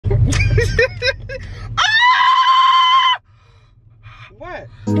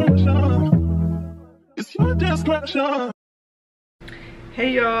Hey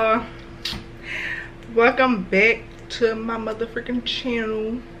y'all, welcome back to my motherfucking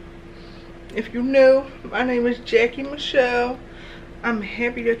channel. If you know, my name is Jackie Michelle. I'm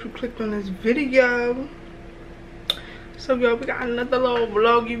happy that you clicked on this video. So y'all, we got another little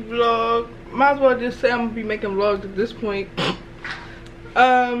vloggy vlog. Might as well just say I'm gonna be making vlogs at this point.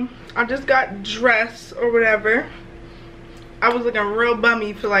 I just got dressed or whatever. I was looking real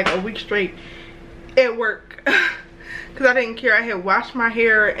bummy for like a week straight at work because I didn't care. I had washed my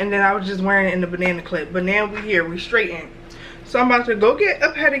hair and then I was just wearing it in the banana clip, but now we here, we straightened. So I'm about to go get a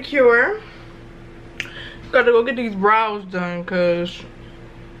pedicure. Gotta go get these brows done because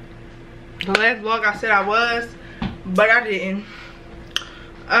the last vlog I said I was, but I didn't.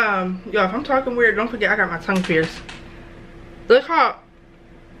 Y'all, if I'm talking weird, don't forget I got my tongue pierced. Look how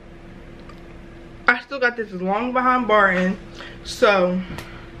I still got this long behind bar in, so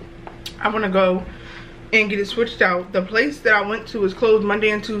I want to go and get it switched out. The place that I went to is closed Monday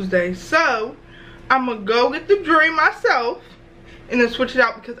and Tuesday, so I'm gonna go get the jewelry myself and then switch it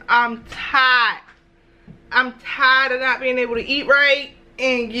out because I'm tired. I'm tired of not being able to eat right,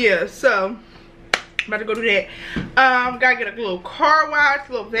 and yeah, so I'm about to go do that. Gotta get a little car wash,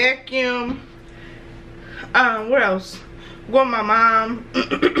 a little vacuum. What else? Go with my mom.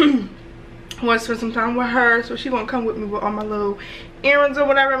 Want to spend some time with her, so she gonna come with me with all my little errands or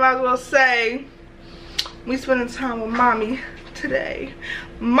whatever. I might as well say we spending time with mommy today,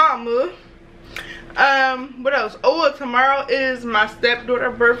 mama. What else? Oh, tomorrow is my stepdaughter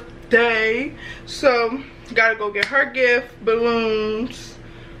birthday, so gotta go get her gift, balloons.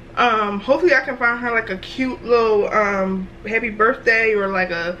 Hopefully I can find her like a cute little happy birthday or like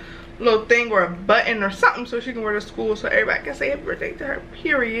a little thing or a button or something so she can wear to school so everybody can say happy birthday to her,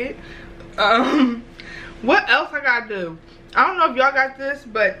 period. What else I gotta do? I don't know if y'all got this,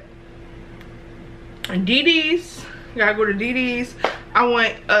 but DD's, gotta go to DD's. I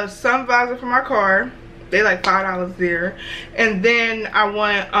want a sun visor for my car. They like $5 there. And then I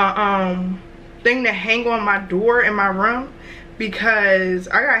want a thing to hang on my door in my room because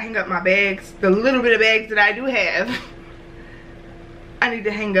I gotta hang up my bags, the little bit of bags that I do have. I need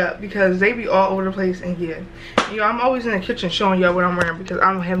to hang up because they be all over the place, and yeah, you know, I'm always in the kitchen showing y'all what I'm wearing because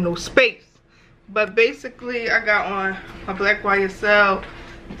I don't have no space. But basically I got on a black YSL,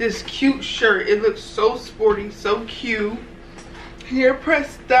 this cute shirt. It looks so sporty, so cute, hair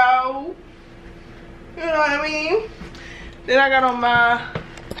pressed out, you know what I mean. Then I got on my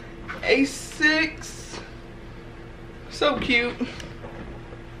A6, so cute.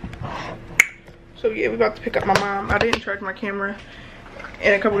 So yeah, we're about to pick up my mom. I didn't charge my camera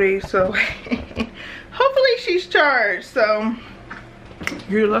in a couple days, so hopefully she's charged. So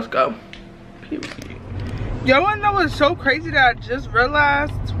here, let's go. Y'all wanna know what's so crazy that I just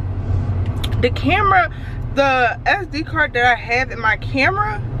realized? The camera, the SD card that I have in my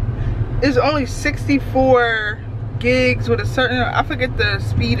camera is only 64 gigs with a certain, I forget the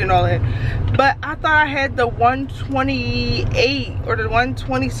speed and all that, but I thought I had the 128 or the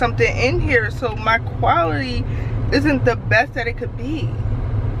 120 something in here, so my quality isn't the best that it could be,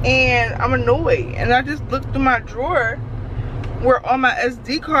 and I'm annoyed. And I just looked through my drawer where all my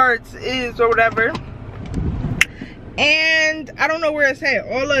SD cards is or whatever, and I don't know where it's at.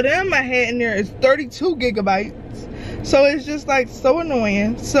 All of them I had in there is 32 gigabytes, so it's just like so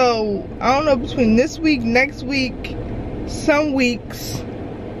annoying. So I don't know, between this week, next week, some weeks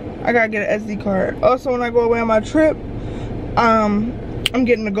I gotta get an SD card. Also, when I go away on my trip, I'm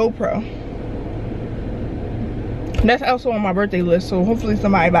getting a GoPro. That's also on my birthday list, so hopefully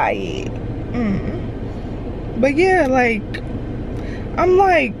somebody buy it. But yeah, like, I'm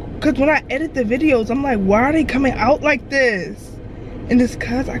like, because when I edit the videos, I'm like, why are they coming out like this? And it's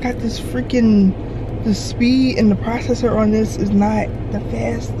because I got this freaking, the speed and the processor on this is not the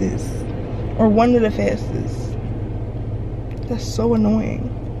fastest, or one of the fastest. That's so annoying.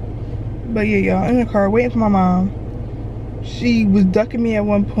 But yeah, y'all, in the car waiting for my mom. She was ducking me at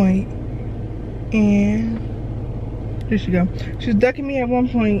one point, and here she go. She was ducking me at one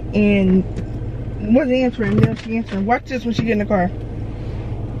point and wasn't answering. Now she answering. Watch this when she get in the car.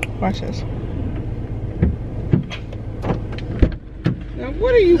 Watch this. Now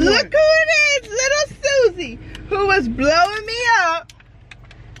what are you doing? Look who it is, little Susie, who was blowing me up.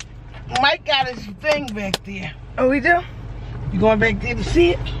 Mike got his thing back there. Oh, we do? You going back there to see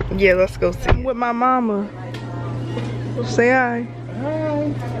it? Yeah, let's go see it. With my mama. Say hi.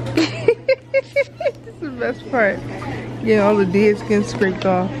 Hi. This is the best part. Getting all the dead skin scraped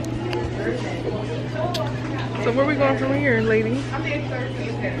off. So where are we going from here, lady?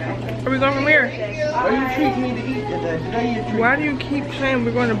 Where are we going from here? Why you treat me to eat today? Why do you keep saying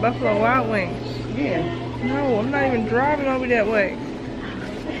we're going to Buffalo Wild Wings? Yeah. No, I'm not even driving over that way.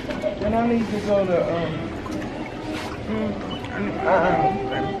 And I need to go to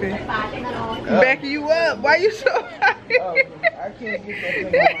back you up. Why you so high? I can't get that thing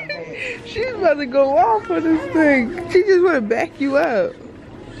on my head. She's about to go off for this thing. She just want to back you up.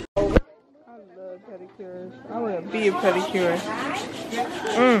 I love pedicures. I want to be a pedicure.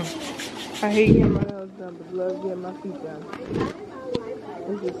 I hate getting my nails done, but love getting my feet done.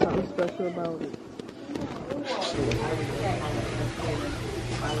 There's just something special about it.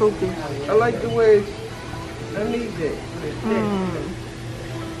 Focus. I like the way I need it.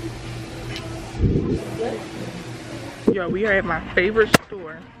 Yo, we are at my favorite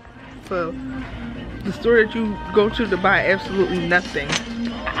store. So, the store that you go to buy absolutely nothing.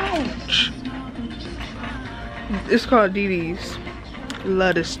 Ouch! It's called DD's.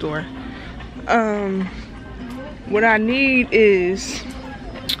 Love this store. What I need is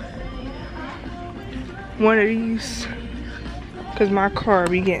one of these, cause my car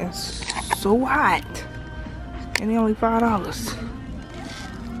be getting so hot, and they only $5.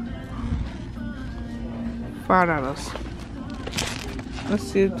 $5. Let's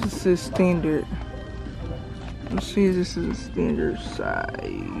see if this is standard. Let's see if this is a standard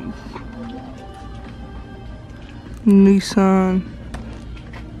size. Nissan.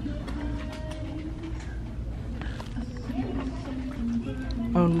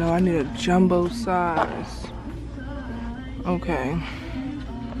 Oh no, I need a jumbo size. Okay.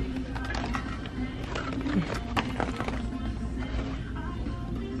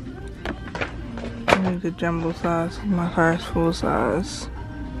 I need the jumbo size. My car is full size.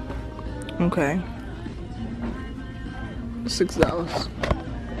 Okay. $6.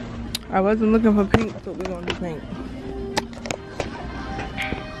 I wasn't looking for pink, so we're gonna do pink.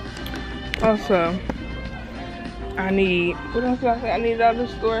 Also, I need, what else did I say? I need out of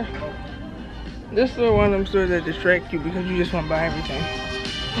this store. This store, one of them stores that distract you because you just want to buy everything.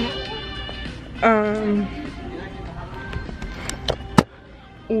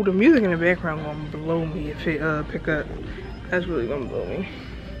 Oh, the music in the background gonna blow me if it pick up. That's really gonna blow me.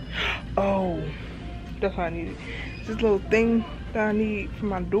 Oh, that's what I needed. This little thing that I need for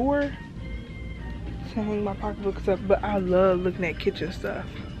my door to hang my pocketbooks up. But I love looking at kitchen stuff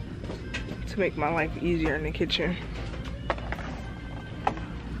to make my life easier in the kitchen.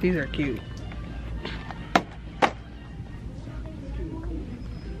 These are cute.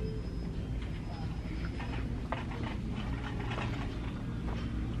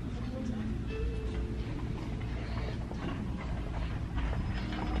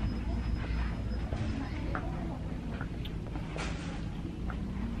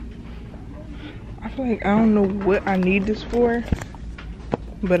 I feel like I don't know what I need this for,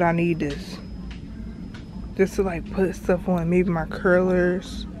 but I need this. Just to like put stuff on, maybe my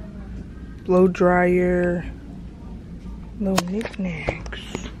curlers, blow dryer, little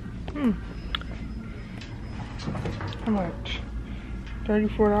knickknacks. How much?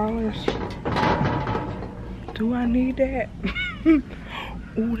 $34? Do I need that?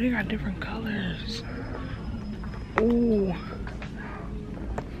 Ooh, they got different colors. Ooh.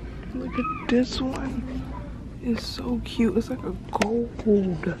 Look at this one. It's so cute. It's like a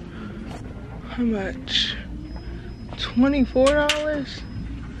gold. How much? $24?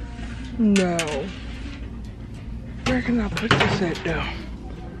 No. Where can I put this at though?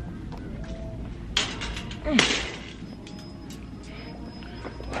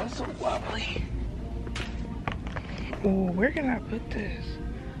 That's so wobbly. Oh, where can I put this?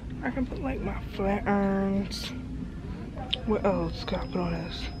 I can put like my flat irons. What else can I put on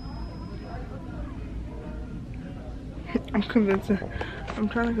this? I'm trying to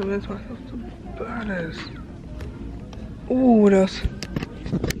convince myself to buy this. Ooh, what else?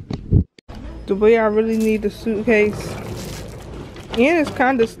 The way I really need the suitcase. And it's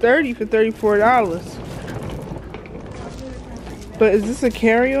kind of sturdy for $34. But is this a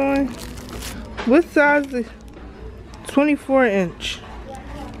carry-on? What size is it? 24-inch.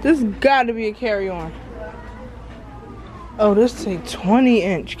 This gotta be a carry-on. Oh, this is a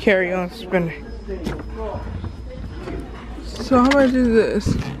 20-inch carry-on spinner. So how much is this?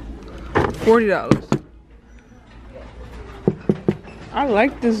 $40. I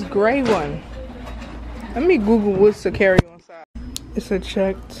like this gray one. Let me Google what's the carry-on size. It's a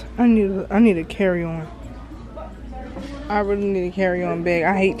checked. I need a carry-on. I really need a carry-on bag.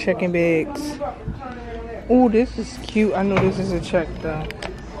 I hate checking bags. Oh, this is cute. I know this is a check though.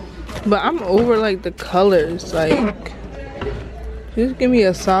 But I'm over like the colors. Like, just give me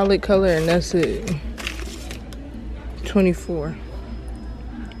a solid color and that's it. 24.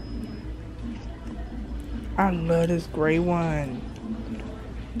 I love this gray one.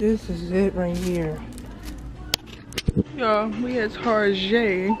 This is it right here. Y'all, we at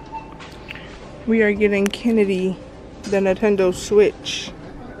Target. We are getting Kennedy the Nintendo Switch.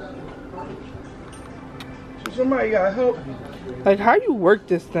 So somebody gotta help you. Like, how you work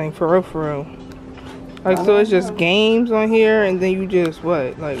this thing for real, for real? Like, so it's just games on here, and then you just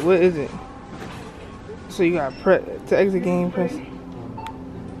what? Like, what is it? So you got press to exit game, press.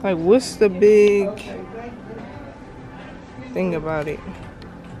 Like, what's the big thing about it?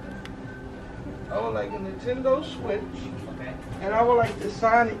 I would like a Nintendo Switch, and I would like the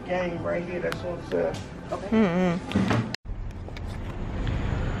Sonic game right here that's on sale.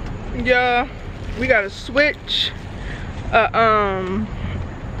 Yeah, we got a Switch.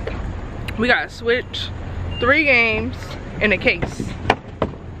 We got a Switch, 3 games, in a case.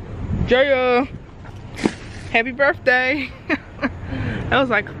 Jaya, happy birthday. That was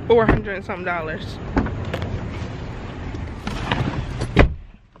like $400 and something.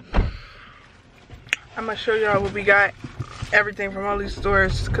 I'm gonna show y'all what we got, everything from all these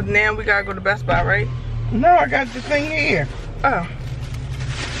stores, cause now we gotta go to Best Buy, right? No, I got the thing here. Oh.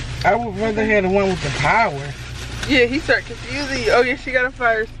 I would rather have the one with the power. Yeah, he started confusing. Oh yeah, she got a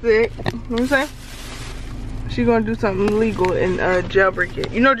fire stick. You know what I'm saying? She gonna do something illegal and jailbreak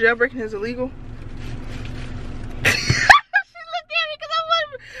it. You know jailbreaking is illegal? She looked at me because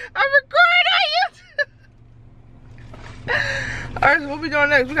I'm recording on YouTube. Alright, so what we doing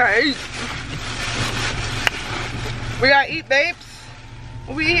next? We gotta eat. We gotta eat, babes.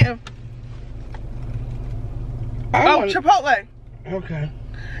 What we eating? Chipotle. Okay.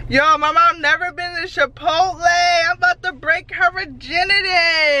 Yo, my mom never been to Chipotle. I'm about to break her virginity.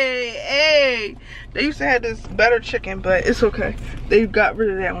 Hey, they used to have this better chicken, but it's okay. They got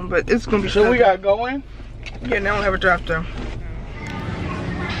rid of that one, but it's gonna be. So we gotta go in? Yeah, they don't have a drive through.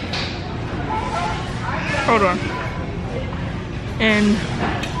 Hold on. In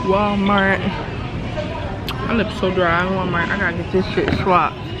Walmart. My lips so dry. In Walmart, I gotta get this shit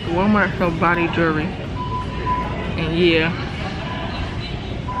swapped. Walmart sell body jewelry, and yeah.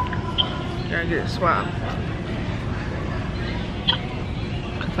 Gotta get it swapped.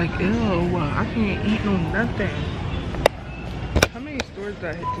 Cause like, ew, I can't eat no nothing. How many stores did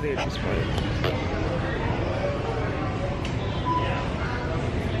I hit today at this point?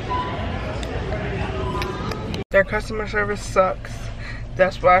 Their customer service sucks.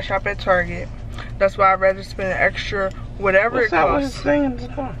 That's why I shop at Target. That's why I'd rather spend an extra whatever it costs.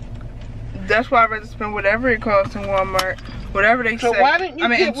 That's why I'd rather spend whatever it costs in Walmart. Whatever they say. So why didn't you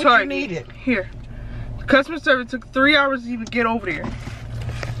get what you needed? Here. Customer service took 3 hours to even get over there.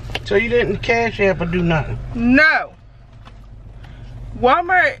 So you didn't cash app or do nothing? No.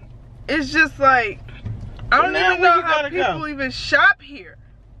 Walmart is just like, I don't even know how people even shop here.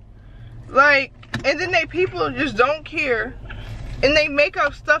 Like, and then people just don't care. And they make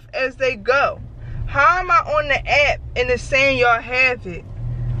up stuff as they go. How am I on the app and it's saying y'all have it?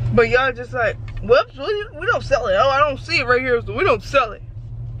 But y'all just like, whoops, we don't sell it. Oh, I don't see it right here, so we don't sell it.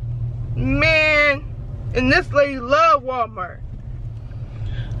 Man, and this lady love Walmart.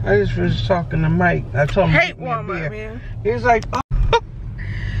 I just was talking to Mike. I told him hate Walmart, man. He was like, oh.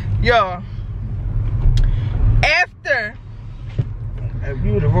 Y'all, after. If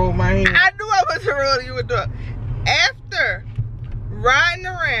you would have rolled my hand. I knew I was rolling you would do it. After riding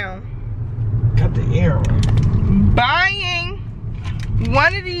around. Got the arrow. Buying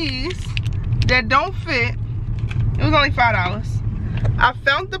one of these that don't fit. It was only $5. I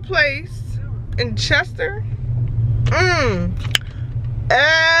found the place in Chester. I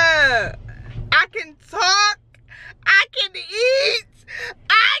can talk. I can eat.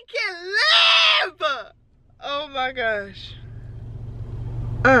 I can live. Oh my gosh.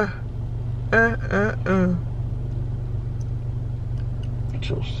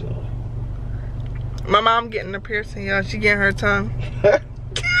 So silly. My mom getting a piercing, y'all. She getting her tongue.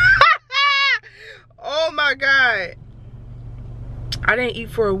 Oh my God. I didn't eat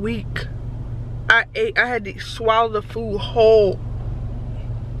for a week. I had to swallow the food whole.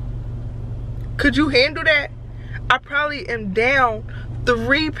 Could you handle that? I probably am down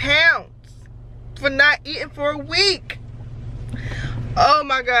 3 pounds for not eating for a week. Oh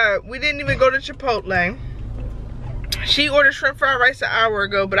my God. We didn't even go to Chipotle. She ordered shrimp fried rice an hour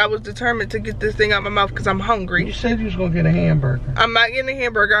ago, but I was determined to get this thing out my mouth because I'm hungry. You said you was gonna get a hamburger. I'm not getting a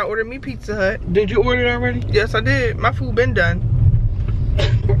hamburger. I ordered me Pizza Hut. Did you order it already? Yes, I did. My food been done.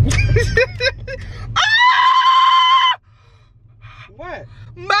 What?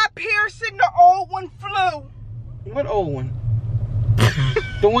 My piercing, the old one flew. What old one?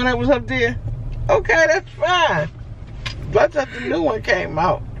 The one that was up there? Okay, that's fine. But I thought the new one came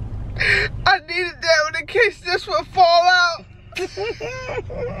out. I needed that one in case this would fall out.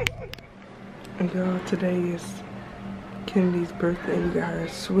 Y'all, today is Kennedy's birthday. We got her a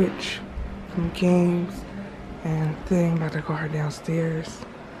Switch, some games, and thing. About to call her downstairs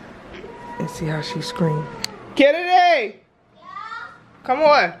and see how she screams. Kennedy! Yeah? Come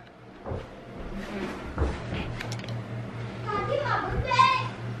on.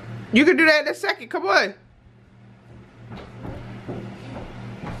 You can do that in a second. Come on.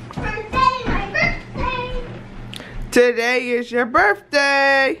 My birthday. Today is your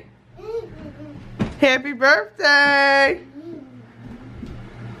birthday. Happy birthday.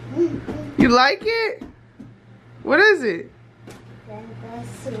 You like it? What is it?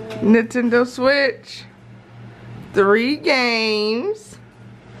 Nintendo Switch. 3 games.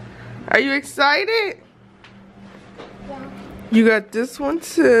 Are you excited? Yeah. You got this one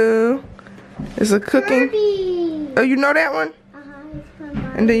too. It's a cooking. Kirby. Oh, you know that one? It's for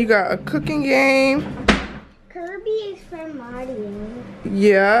Mario. And then you got a cooking game. Kirby is for Mario.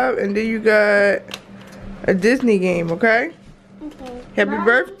 Yeah, and then you got a Disney game, okay? Okay. Happy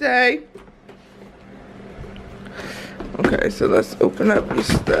birthday. Okay, so let's open up your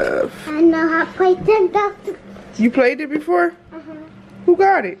stuff. I know how to play Nintendo. You played it before? Who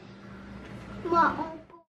got it? Mom.